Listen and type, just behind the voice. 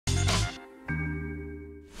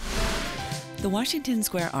The Washington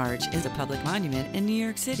Square Arch is a public monument in New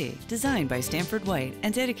York City. Designed by Stanford White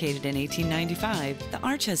and dedicated in 1895, the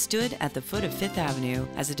arch has stood at the foot of Fifth Avenue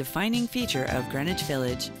as a defining feature of Greenwich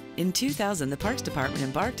Village. In 2000, the Parks Department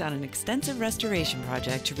embarked on an extensive restoration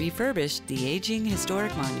project to refurbish the aging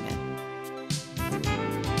historic monument.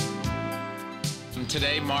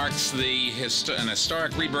 Today marks an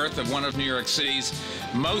historic rebirth of one of New York City's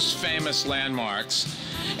most famous landmarks,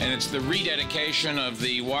 and it's the rededication of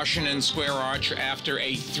the Washington Square Arch after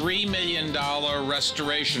a $3 million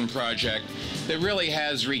restoration project that really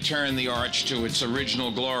has returned the arch to its original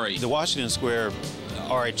glory. The Washington Square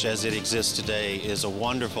Arch as it exists today is a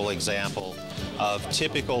wonderful example of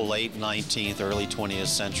typical late 19th, early 20th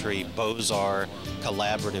century Beaux-Arts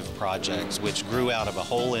collaborative projects, which grew out of a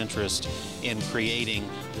whole interest in creating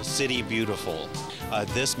the city beautiful.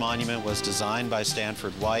 This monument was designed by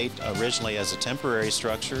Stanford White originally as a temporary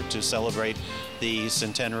structure to celebrate the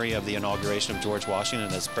centenary of the inauguration of George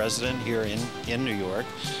Washington as president here in New York.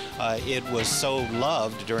 It was so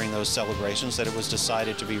loved during those celebrations that it was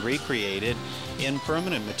decided to be recreated in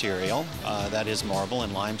permanent material, that is marble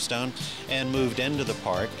and limestone, and moved into the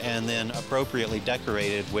park and then appropriately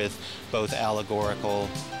decorated with both allegorical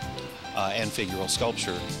and figural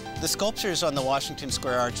sculpture. The sculptures on the Washington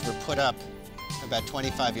Square Arch were put up about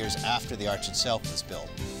 25 years after the arch itself was built.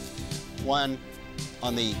 One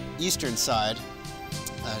on the eastern side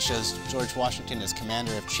shows George Washington as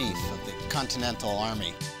Commander-in-Chief of the Continental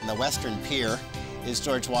Army. And the western pier is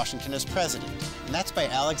George Washington as President, and that's by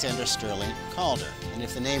Alexander Sterling Calder. And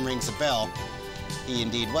if the name rings a bell, he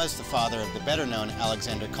indeed was the father of the better-known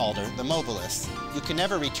Alexander Calder, the mobilist. You can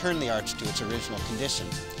never return the arch to its original condition.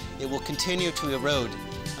 It will continue to erode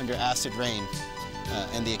under acid rain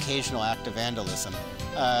and the occasional act of vandalism.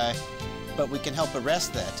 But we can help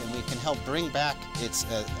arrest that, and we can help bring back its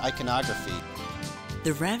iconography.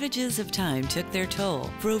 The ravages of time took their toll.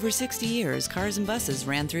 For over 60 years, cars and buses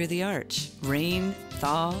ran through the arch. Rain,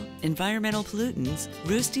 thaw, environmental pollutants,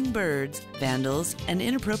 roosting birds, vandals, and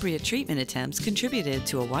inappropriate treatment attempts contributed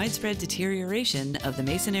to a widespread deterioration of the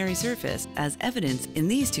masonry surface, as evidenced in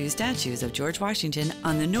these two statues of George Washington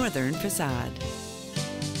on the northern facade.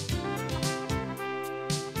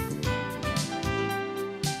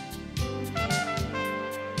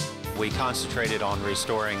 We concentrated on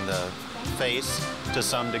restoring the face to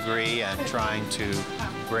some degree and trying to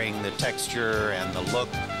bring the texture and the look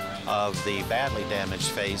of the badly damaged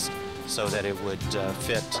face so that it would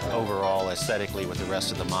fit overall aesthetically with the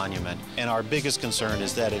rest of the monument. And our biggest concern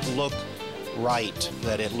is that it look right,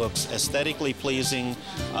 that it looks aesthetically pleasing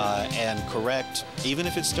and correct, even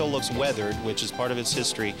if it still looks weathered, which is part of its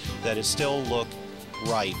history, that it still look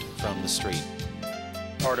right from the street.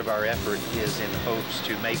 Part of our effort is in hopes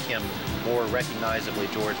to make him more recognizably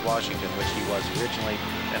George Washington, which he was originally,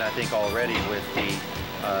 and I think already with the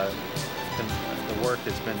work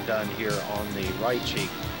that's been done here on the right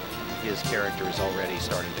cheek, his character is already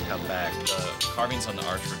starting to come back. The carvings on the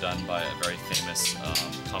arch were done by a very famous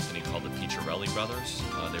company called the Picciarelli Brothers.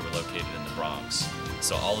 They were located in the Bronx.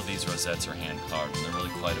 So all of these rosettes are hand carved, and they're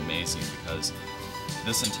really quite amazing because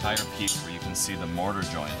this entire piece where you can see the mortar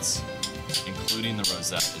joints, including the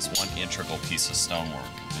rosette, is one integral piece of stonework,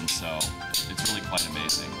 and so it's really quite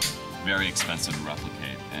amazing. Very expensive to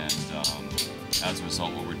replicate, and as a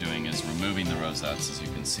result what we're doing is removing the rosettes, as you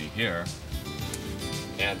can see here,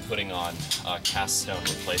 and putting on cast stone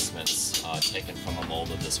replacements taken from a mold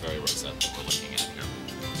of this very rosette that we're looking at here.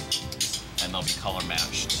 And they'll be color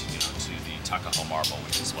matched, to the Tuckahoe marble,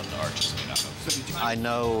 which is what the arch is made out of. I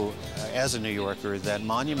know, as a New Yorker, that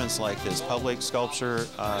monuments like this, public sculpture,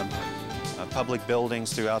 public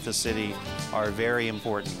buildings throughout the city are very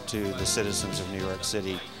important to the citizens of New York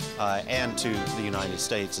City and to the United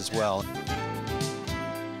States as well.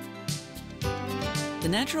 The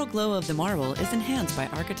natural glow of the marble is enhanced by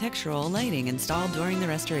architectural lighting installed during the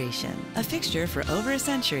restoration. A fixture for over a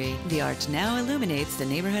century, the arch now illuminates the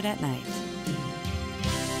neighborhood at night.